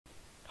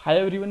Hi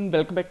everyone,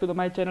 welcome back to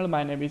my channel.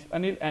 My name is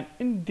Anil, and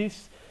in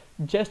this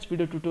Jest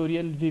video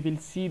tutorial we will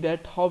see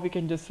that how we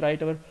can just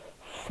write our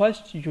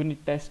first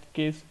unit test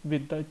case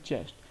with the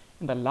Jest.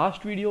 In the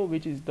last video,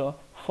 which is the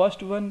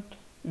first one,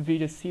 we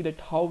just see that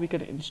how we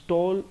can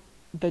install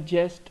the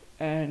Jest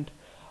and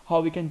how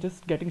we can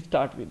just getting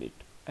started with it,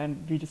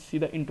 and we just see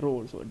the intro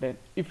also. Then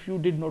if you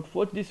did not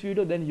watch this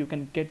video, then you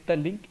can get the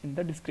link in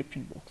the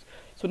description box.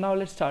 So now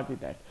let's start with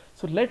that.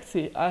 So let's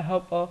say I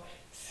have a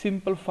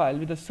simple file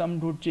with a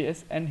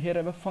sum.js, and here I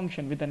have a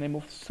function with the name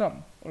of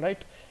sum,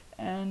 right?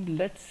 And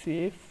let's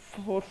say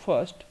for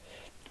first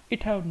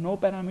it have no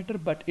parameter,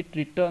 but it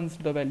returns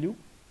the value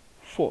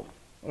 4,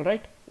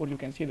 right? Or you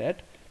can see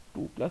that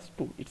 2 plus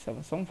 2, it's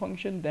a sum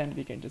function. Then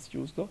we can just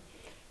use the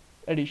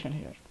addition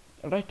here,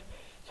 right?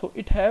 So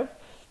it have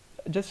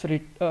just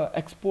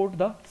export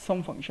the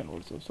sum function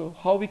also. So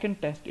how we can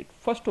test it?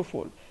 First of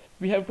all,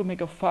 we have to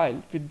make a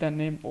file with the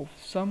name of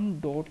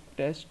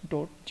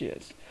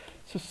sum.test.js.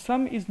 so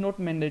sum is not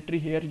mandatory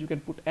here. You can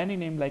put any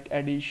name like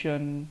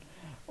addition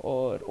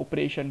or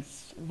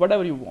operations,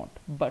 whatever you want,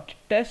 but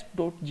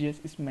test.js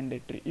is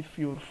mandatory. If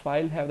your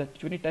file have the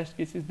unit test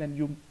cases,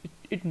 then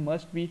it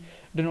must be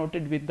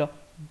denoted with the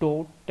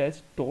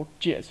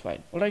 .test.js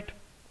file. All right,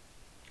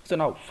 so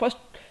now first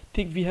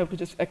thing, we have to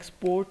just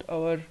export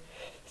our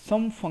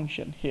sum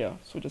function here.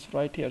 So just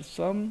write here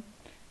sum,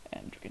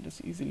 and you can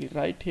just easily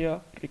write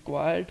here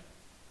required,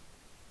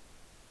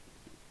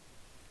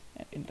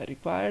 and in the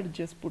required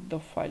just put the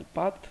file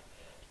path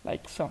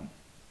like sum.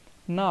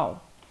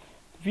 Now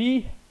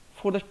we,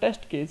 for the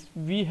test case,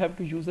 we have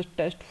to use a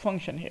test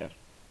function here,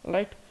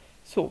 right?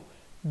 So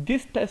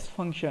this test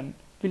function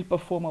will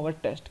perform our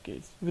test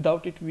case.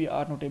 Without it we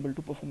are not able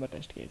to perform the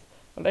test case.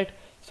 All right,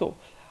 so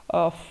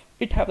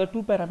it have the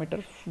two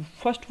parameters.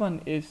 First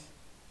one is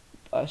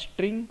a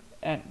string,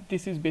 and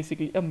this is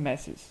basically a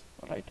message,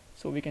 right?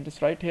 So we can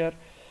just write here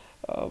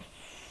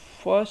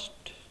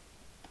first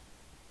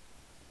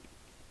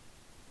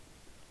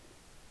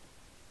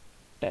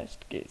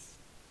test case,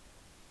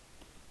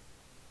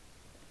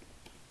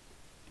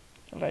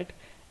 right?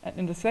 And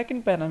in the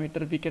second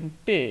parameter we can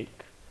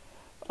take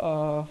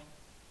arrow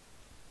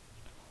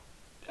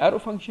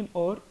function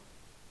or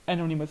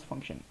anonymous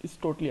function. It's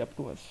totally up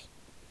to us.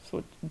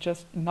 So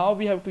just now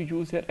we have to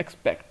use here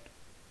expect.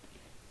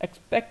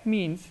 Expect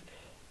means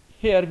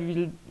here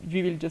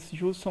we will just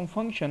use some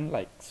function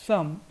like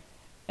sum,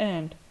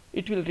 and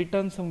it will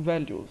return some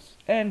values,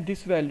 and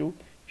this value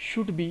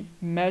should be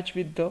matched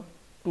with the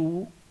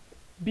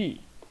 2b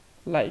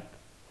like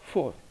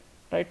 4,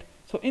 right?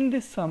 So in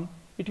this sum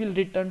it will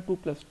return 2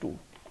 plus 2,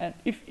 and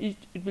if it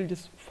will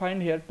just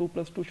find here 2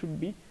 plus 2 should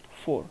be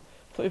 4.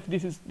 So if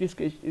this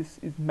case is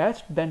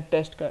matched, then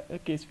test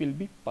case will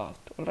be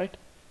passed. All right,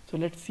 so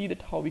let's see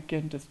that how we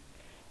can just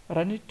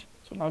run it.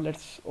 So now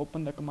let's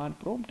open the command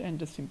prompt and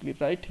just simply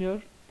write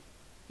here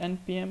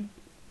npm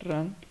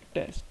run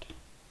test,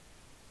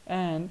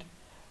 and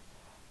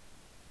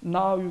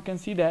now you can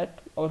see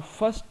that our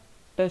first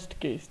test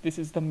case, this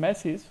is the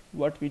message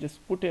what we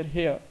just put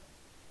here,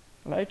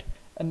 right?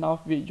 And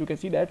now you can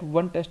see that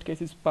one test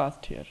case is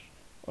passed here.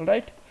 All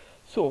right,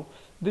 so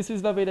this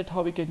is the way that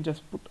how we can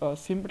just put a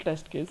simple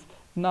test case.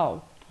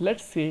 Now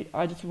let's say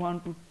I just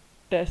want to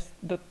test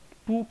the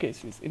two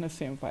cases in the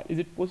same file. Is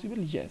it possible?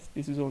 Yes,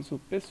 this is also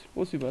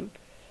possible.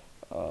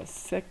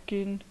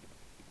 Second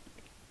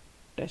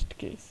test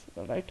case.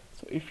 All right,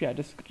 so if you are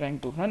just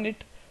trying to run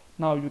it,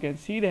 now you can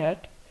see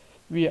that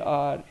we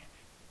are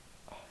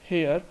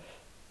here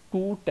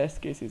two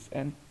test cases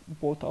and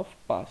both are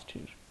passed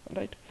here. All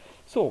right,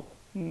 so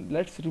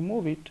let's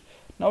remove it.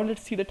 Now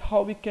let's see that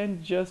how we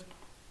can just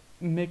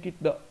make it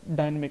the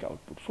dynamic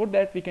output. For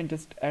that we can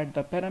just add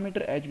the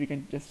parameter as we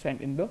can just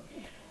send in the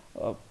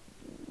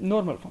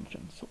normal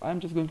function. So I'm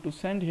just going to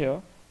send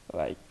here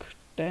like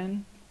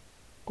 10,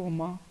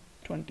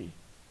 20,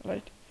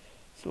 right?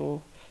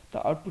 So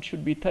the output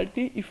should be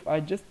 30 if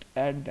I just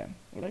add them,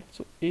 right?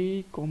 So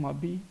a comma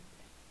b,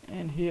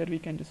 and here we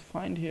can just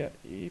find here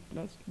a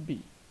plus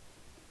b.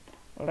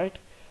 All right,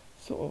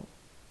 so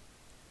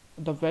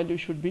the value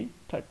should be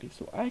 30.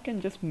 So I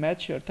can just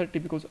match here 30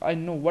 because I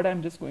know what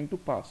I'm just going to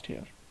pass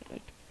here,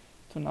 right?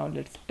 So now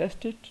let's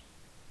test it.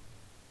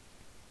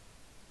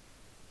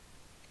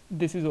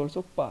 This is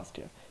also passed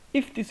here.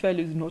 If this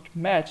value is not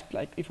matched,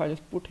 like if I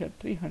just put here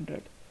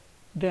 300,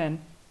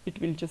 then it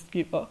will just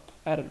give a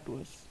error to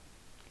us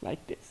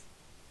like this.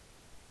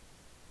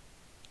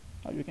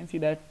 Now you can see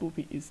that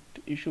 2p is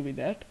the issue with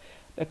that.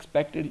 The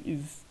expected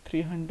is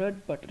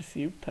 300 but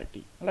received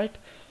 30, right?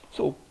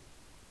 So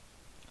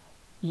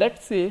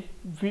let's say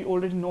we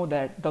already know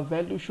that the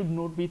value should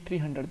not be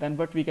 300, then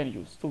what we can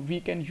use? So we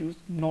can use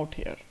not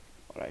here.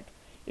 All right,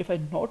 if I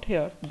not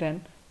here,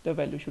 then the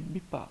value should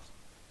be passed,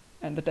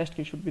 and the test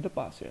case should be the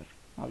pass here.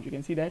 Now you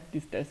can see that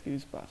this test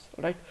case is passed.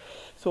 All right,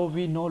 so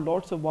we know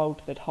lots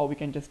about that how we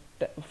can just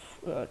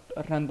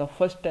run the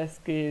first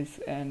test case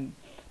and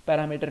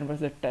parameter and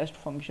the test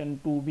function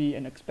 2b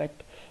and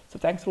expect. So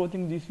thanks for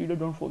watching this video.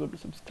 Don't forget to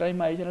subscribe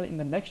my channel. In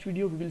the next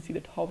video we will see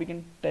that how we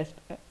can test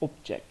an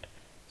object.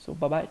 So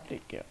bye bye,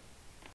 take care.